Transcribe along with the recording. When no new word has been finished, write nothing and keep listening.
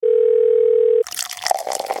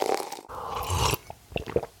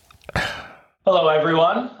Hello,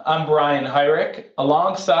 everyone. I'm Brian Hyrick,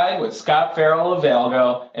 alongside with Scott Farrell of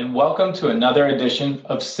Algo, and welcome to another edition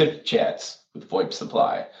of SIP Chats with VoIP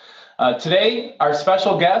Supply. Today, our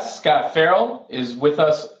special guest, Scott Farrell, is with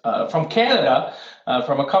us from Canada,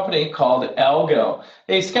 from a company called Algo.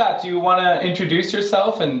 Hey, Scott, do you want to introduce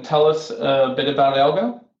yourself and tell us a bit about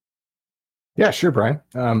Algo? Yeah, sure, Brian.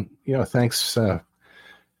 Thanks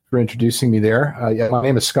for introducing me there. My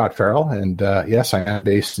name is Scott Farrell, and yes, I am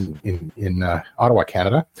based in Ottawa,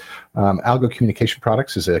 Canada. Algo Communication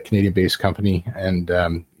Products is a Canadian-based company, and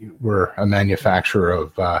we're a manufacturer of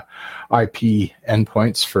IP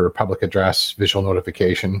endpoints for public address visual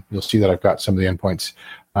notification. You'll see that I've got some of the endpoints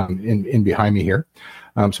in behind me here.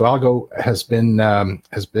 So Algo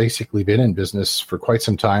has basically been in business for quite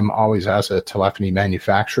some time, always as a telephony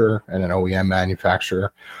manufacturer and an OEM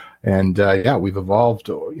manufacturer. And we've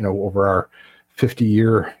evolved, over our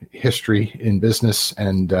 50-year history in business,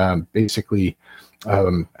 and basically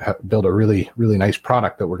build a really, really nice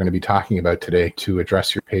product that we're going to be talking about today to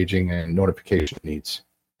address your paging and notification needs.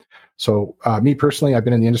 So me personally, I've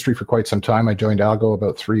been in the industry for quite some time. I joined Algo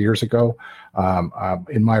about 3 years ago.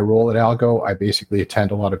 In my role at Algo, I basically attend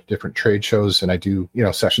a lot of different trade shows, and I do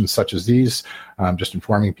sessions such as these, just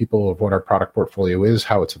informing people of what our product portfolio is,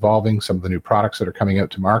 how it's evolving, some of the new products that are coming out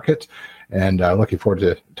to market, and looking forward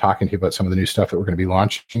to talking to you about some of the new stuff that we're going to be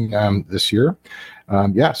launching this year.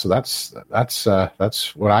 So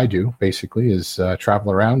that's what I do basically, is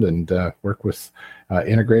travel around and work with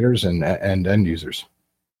integrators and end users.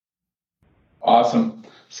 Awesome,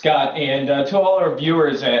 Scott, and to all our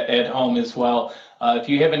viewers at home as well, if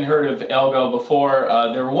you haven't heard of Algo before,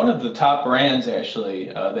 they're one of the top brands actually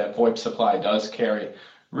that VoIP Supply does carry.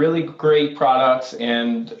 Really great products,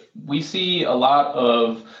 and we see a lot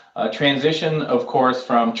of transition, of course,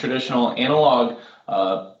 from traditional analog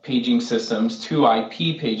paging systems to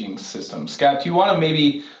IP paging systems. Scott, do you want to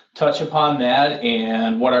maybe touch upon that,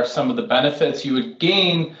 and what are some of the benefits you would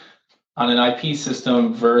gain on an IP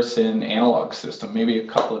system versus an analog system? Maybe a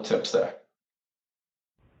couple of tips there.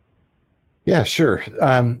 Yeah, sure.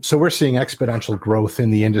 So we're seeing exponential growth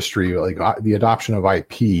in the industry. Like the adoption of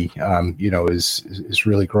IP, is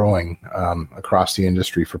really growing across the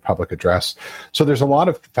industry for public address. So there's a lot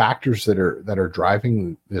of factors that are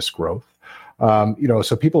driving this growth.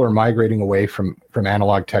 So people are migrating away from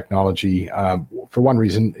analog technology. For one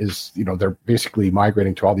reason is, they're basically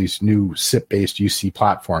migrating to all these new SIP-based UC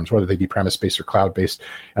platforms, whether they be premise-based or cloud-based.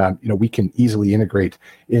 We can easily integrate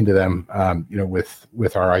into them,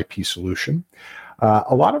 with our IP solution.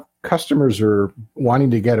 A lot of customers are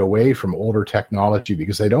wanting to get away from older technology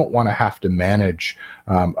because they don't want to have to manage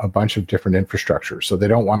a bunch of different infrastructure. So they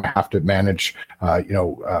don't want to have to manage,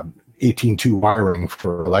 18.2 wiring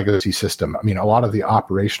for a legacy system. I mean, a lot of the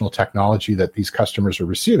operational technology that these customers are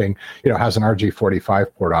receiving, has an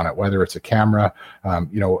RJ45 port on it, whether it's a camera,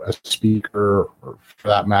 a speaker, or for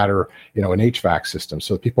that matter, an HVAC system.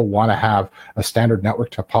 So people want to have a standard network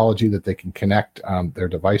topology that they can connect their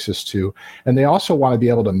devices to. And they also want to be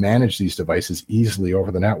able to manage these devices easily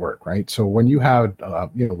over the network, right? So when you had,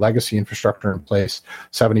 legacy infrastructure in place,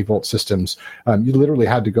 70-volt systems, you literally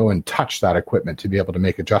had to go and touch that equipment to be able to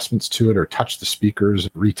make adjustments to it, or touch the speakers,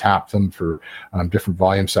 retap them for different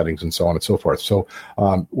volume settings, and so on and so forth. So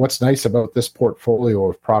what's nice about this portfolio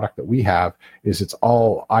of product that we have is it's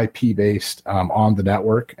all IP based on the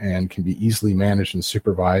network and can be easily managed and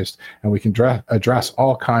supervised, and we can address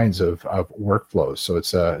all kinds of workflows. So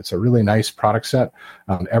it's a really nice product set.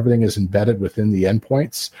 Everything is embedded within the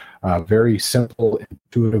endpoints. Very simple,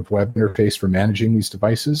 intuitive web interface for managing these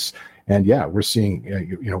devices. And we're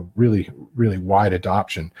seeing, really, really wide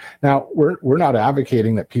adoption. Now, we're not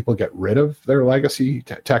advocating that people get rid of their legacy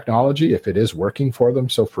technology if it is working for them.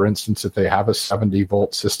 So, for instance, if they have a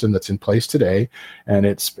 70-volt system that's in place today, and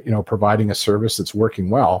it's, providing a service that's working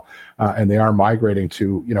well, and they are migrating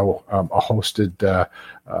to, a hosted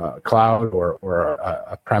cloud or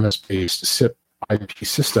a premise-based SIP IP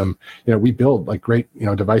system, we build like great,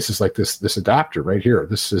 devices like this adapter right here.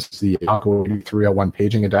 This is the Algo 301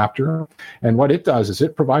 paging adapter. And what it does is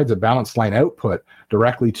it provides a balanced line output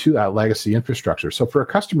directly to that legacy infrastructure. So for a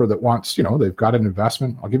customer that wants, they've got an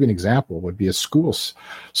investment, I'll give you an example, would be a schools.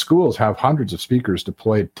 Schools have hundreds of speakers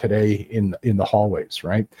deployed today in the hallways,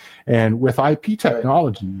 right? And with IP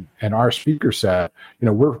technology and our speaker set,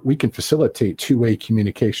 we can facilitate two-way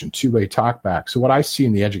communication, two-way talkback. So what I see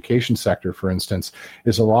in the education sector, for instance,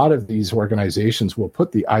 is a lot of these organizations will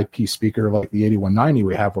put the IP speaker like the 8190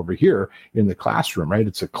 we have over here in the classroom, right?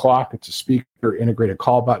 It's a clock, it's a speaker, integrated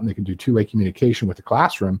call button. They can do two-way communication with the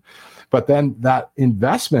classroom. But then that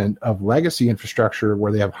investment of legacy infrastructure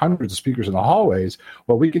where they have hundreds of speakers in the hallways,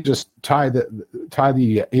 well, we could just tie the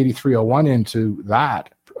 8301 into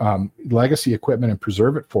that legacy equipment and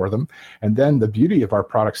preserve it for them. And then the beauty of our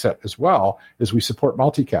product set as well is we support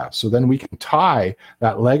multicast. So then we can tie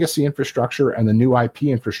that legacy infrastructure and the new IP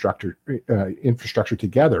infrastructure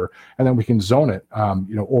together, and then we can zone it,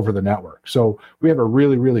 over the network. So we have a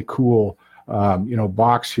really, really cool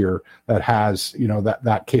box here that has,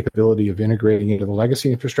 that capability of integrating into the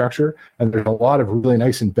legacy infrastructure. And there's a lot of really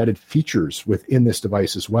nice embedded features within this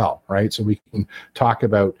device as well, right? So we can talk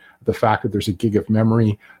about the fact that there's a gig of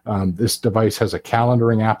memory. This device has a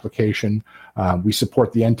calendaring application. We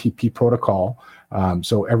support the NTP protocol.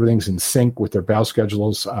 So everything's in sync with their bell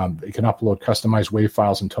schedules. They can upload customized WAV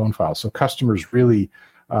files and tone files. So customers really,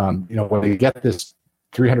 when they get this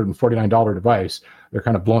 $349 device, they're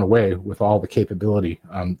kind of blown away with all the capability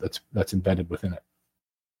that's embedded within it.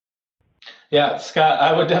 Yeah, Scott,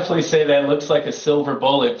 I would definitely say that looks like a silver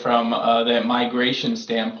bullet from that migration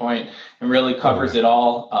standpoint, and really covers it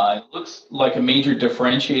all. It looks like a major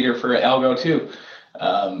differentiator for Algo too.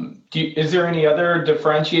 Is there any other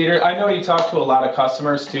differentiator? I know you talk to a lot of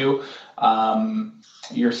customers too,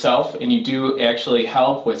 yourself, and you do actually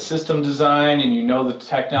help with system design, and you know the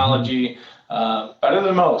technology better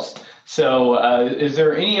than most. So is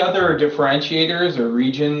there any other differentiators or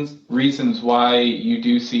reasons why you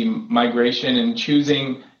do see migration and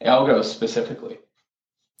choosing Algo specifically?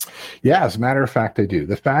 Yeah, as a matter of fact, I do.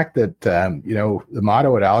 The fact that, the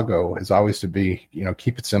motto at Algo is always to be,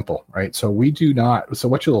 keep it simple, right? So we do not, so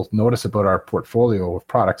what you'll notice about our portfolio of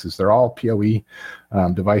products is they're all PoE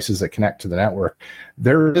devices that connect to the network.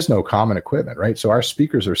 There is no common equipment, right? So our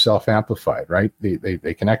speakers are self-amplified, right?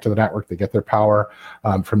 They connect to the network, they get their power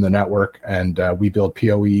from the network, and we build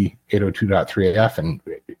PoE 802.3AF and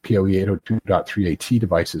PoE 802.3AT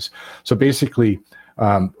devices. So basically,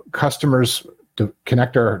 customers to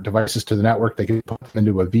connect our devices to the network, they can put them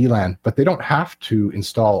into a VLAN, but they don't have to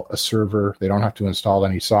install a server. They don't have to install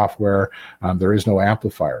any software. There is no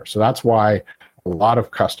amplifier. So that's why a lot of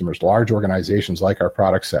customers, large organizations like our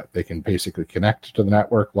product set, they can basically connect to the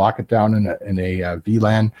network, lock it down in a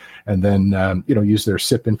VLAN, and then use their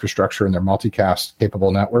SIP infrastructure and their multicast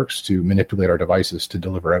capable networks to manipulate our devices to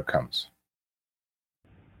deliver outcomes.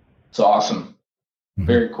 It's awesome.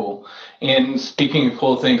 Very cool. And speaking of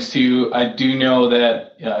cool things too, I do know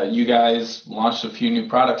that you guys launched a few new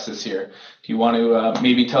products this year. Do you want to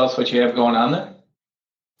maybe tell us what you have going on there?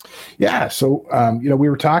 Yeah, so we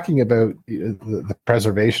were talking about the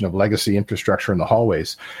preservation of legacy infrastructure in the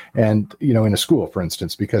hallways, and in a school, for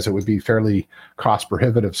instance, because it would be fairly cost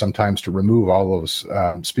prohibitive sometimes to remove all those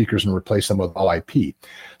speakers and replace them with all IP.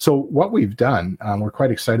 So what we've done, we're quite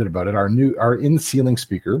excited about it. Our in-ceiling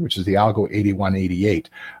speaker, which is the Algo 8188,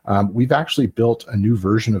 we've actually built a new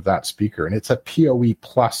version of that speaker, and it's a PoE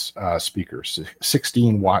Plus speaker,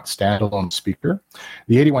 16-watt standalone speaker.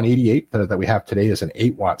 The 8188 that we have today is an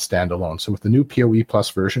 8-watt standalone. So with the new PoE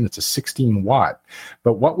Plus version, it's a 16-watt.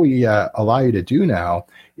 But what we allow you to do now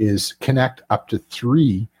is connect up to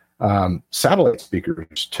 3 satellite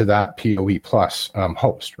speakers to that PoE Plus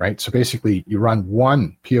host, right? So basically, you run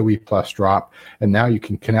one PoE Plus drop, and now you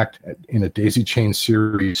can connect in a daisy chain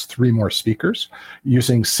series 3 more speakers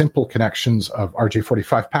using simple connections of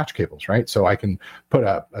RJ45 patch cables, right? So I can put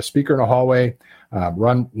a speaker in a hallway,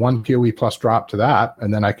 run one PoE Plus drop to that,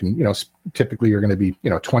 and then I can, typically you're going to be,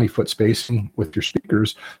 20-foot spacing with your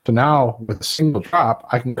speakers. So now with a single drop,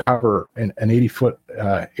 I can cover an 80-foot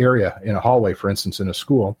area in a hallway, for instance, in a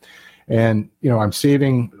school. And, I'm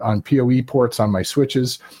saving on PoE ports on my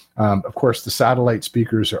switches. Of course, the satellite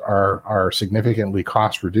speakers are significantly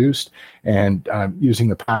cost reduced, and using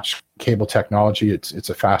the patch cable technology, it's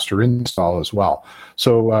a faster install as well.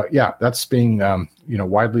 So that's being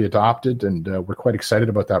widely adopted, and we're quite excited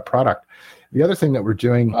about that product. The other thing that we're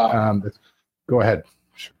doing, go ahead.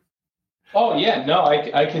 Sure. Oh yeah, no,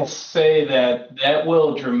 I could say that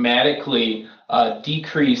will dramatically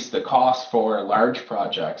decrease the cost for large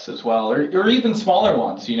projects as well, or even smaller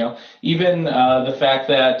ones. Even the fact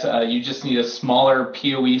that you just need a smaller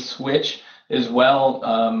PoE switch as well,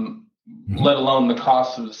 let alone the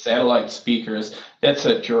cost of the satellite speakers. That's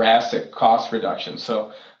a drastic cost reduction.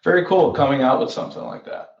 So very cool coming out with something like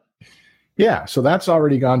that. Yeah, so that's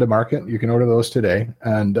already gone to market. You can order those today.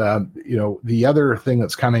 And, the other thing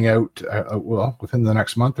that's coming out, within the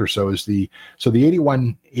next month or so is the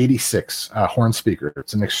 8186 horn speaker.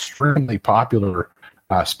 It's an extremely popular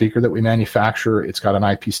speaker that we manufacture. It's got an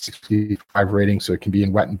IP65 rating, so it can be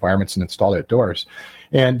in wet environments and installed outdoors.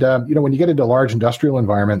 And, when you get into large industrial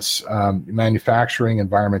environments, manufacturing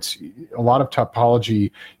environments, a lot of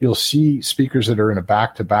topology, you'll see speakers that are in a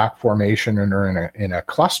back-to-back formation and are in a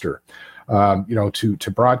cluster,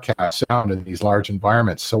 to broadcast sound in these large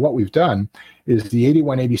environments. So what we've done is the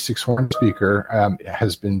 8186 horn speaker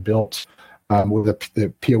has been built with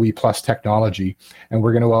the PoE Plus technology, and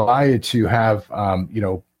we're going to allow you to have,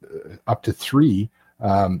 up to three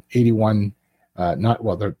 81.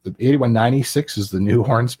 The 8196 is the new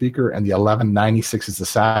horn speaker, and the 1196 is the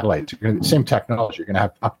satellite. So you're going to same technology. You're going to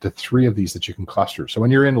have up to three of these that you can cluster. So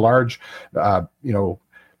when you're in large,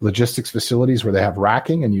 logistics facilities where they have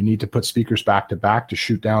racking and you need to put speakers back to back to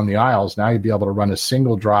shoot down the aisles, now you'd be able to run a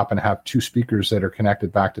single drop and have two speakers that are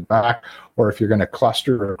connected back to back. Or if you're going to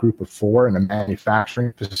cluster a group of four in a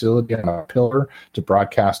manufacturing facility on a pillar to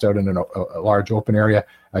broadcast out in a large open area,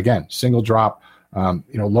 again, single drop,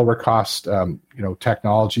 lower cost,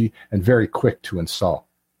 technology, and very quick to install.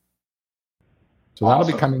 So awesome.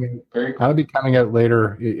 That'll be coming out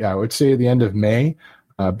later. Yeah, I would say at the end of May.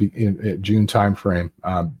 In June timeframe,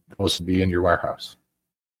 those will be in your warehouse.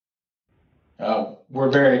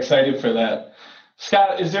 We're very excited for that.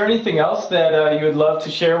 Scott, is there anything else that you would love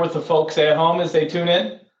to share with the folks at home as they tune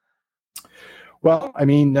in? Well, I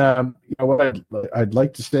mean, what I'd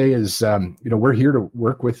like to say is, we're here to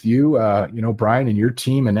work with you, Brian and your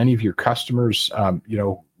team and any of your customers,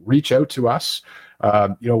 reach out to us.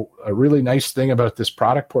 A really nice thing about this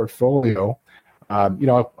product portfolio,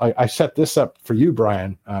 I set this up for you,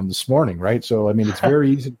 Brian, this morning, right? So, I mean, it's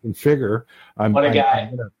very easy to configure. What a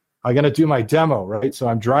guy. I'm going to do my demo, right? So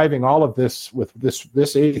I'm driving all of this with this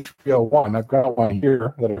A301. I've got one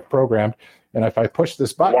here that I've programmed. And if I push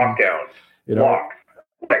this button, lockdown, lock,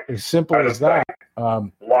 as simple as that.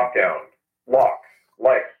 Lockdown, lock,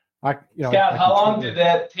 light. Scott, how long did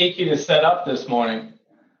that take you to set up this morning?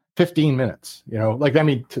 15 minutes,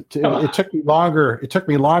 it took me longer. It took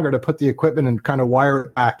me longer to put the equipment and kind of wire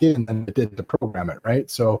it back in than it did to program it,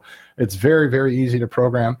 right? So it's very, very easy to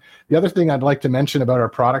program. The other thing I'd like to mention about our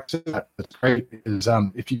product that's great is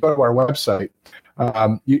if you go to our website,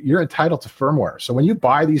 you're entitled to firmware. So when you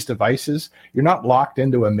buy these devices, you're not locked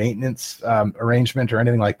into a maintenance arrangement or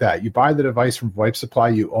anything like that. You buy the device from VoIP Supply,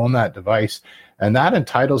 you own that device, and that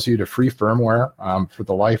entitles you to free firmware for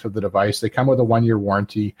the life of the device. They come with a 1-year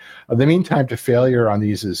warranty. The mean time to failure on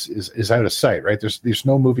these is out of sight, right? There's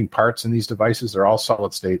no moving parts in these devices. They're all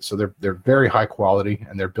solid state, so they're very high quality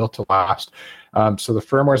and they're built to last. So the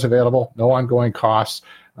firmware is available, no ongoing costs.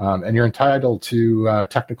 And you're entitled to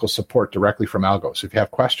technical support directly from Algo. So if you have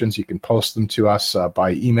questions, you can post them to us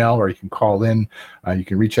by email, or you can call in. You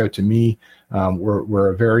can reach out to me. We're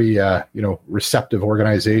a very receptive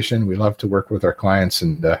organization. We love to work with our clients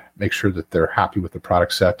and make sure that they're happy with the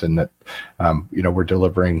product set, and that we're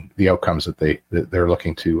delivering the outcomes that they're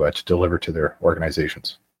looking to deliver to their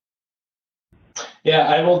organizations. Yeah,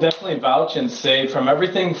 I will definitely vouch and say, from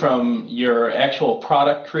everything from your actual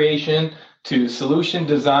product creation to solution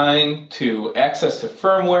design, to access to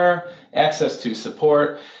firmware, access to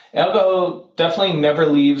support, Algo definitely never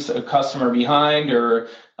leaves a customer behind or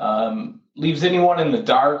leaves anyone in the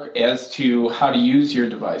dark as to how to use your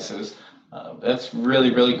devices. That's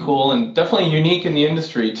really, really cool, and definitely unique in the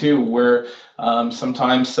industry too, where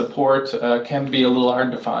sometimes support can be a little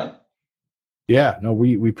hard to find. Yeah, no,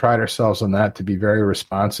 we pride ourselves on that, to be very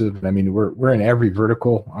responsive. I mean, we're in every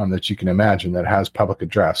vertical that you can imagine that has public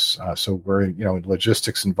address. So we're in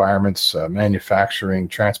logistics environments, manufacturing,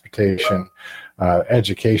 transportation,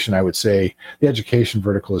 education. I would say the education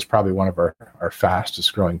vertical is probably one of our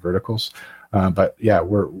fastest growing verticals. But yeah,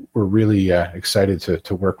 we're really excited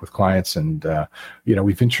to work with clients, and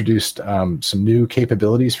we've introduced some new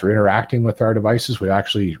capabilities for interacting with our devices. We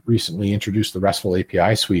actually recently introduced the RESTful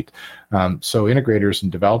API suite, so integrators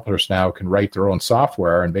and developers now can write their own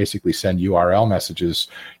software and basically send URL messages,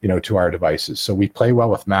 to our devices. So we play well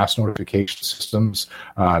with mass notification systems.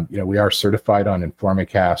 We are certified on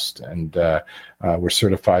Informacast, and we're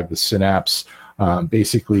certified with Synapse.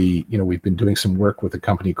 Basically, we've been doing some work with a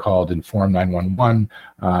company called Inform 911.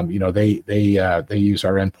 They use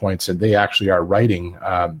our endpoints, and they actually are writing,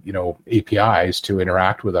 APIs to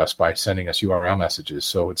interact with us by sending us URL messages.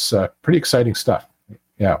 So it's pretty exciting stuff.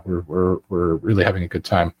 Yeah, we're really having a good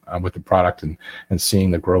time with the product and seeing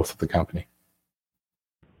the growth of the company.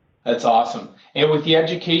 That's awesome. And with the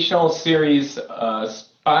educational series,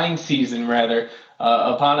 buying season rather,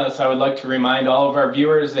 upon us, I would like to remind all of our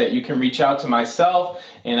viewers that you can reach out to myself,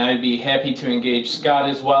 and I'd be happy to engage Scott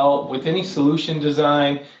as well with any solution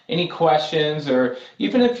design, any questions, or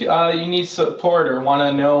even if you need support or want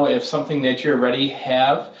to know if something that you already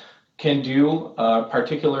have can do a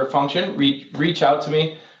particular function, reach out to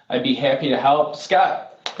me. I'd be happy to help.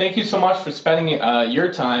 Scott, thank you so much for spending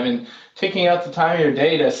your time and taking out the time of your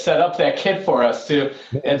day to set up that kit for us too.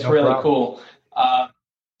 It's really problem. Cool.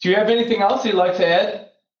 Do you have anything else you'd like to add?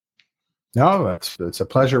 No, it's a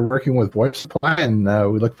pleasure working with VoIP Supply, and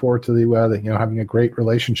we look forward to the having a great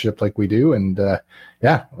relationship like we do. And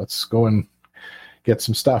let's go and get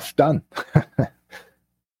some stuff done.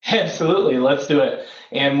 Absolutely, let's do it.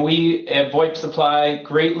 And we at VoIP Supply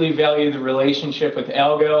greatly value the relationship with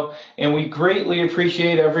Algo, and we greatly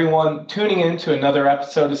appreciate everyone tuning in to another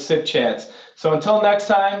episode of SIP Chats. So until next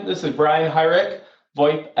time, this is Brian Hyrick,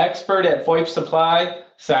 VoIP expert at VoIP Supply,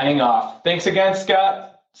 signing off. Thanks again,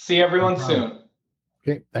 Scott. See everyone soon.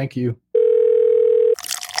 Okay, thank you.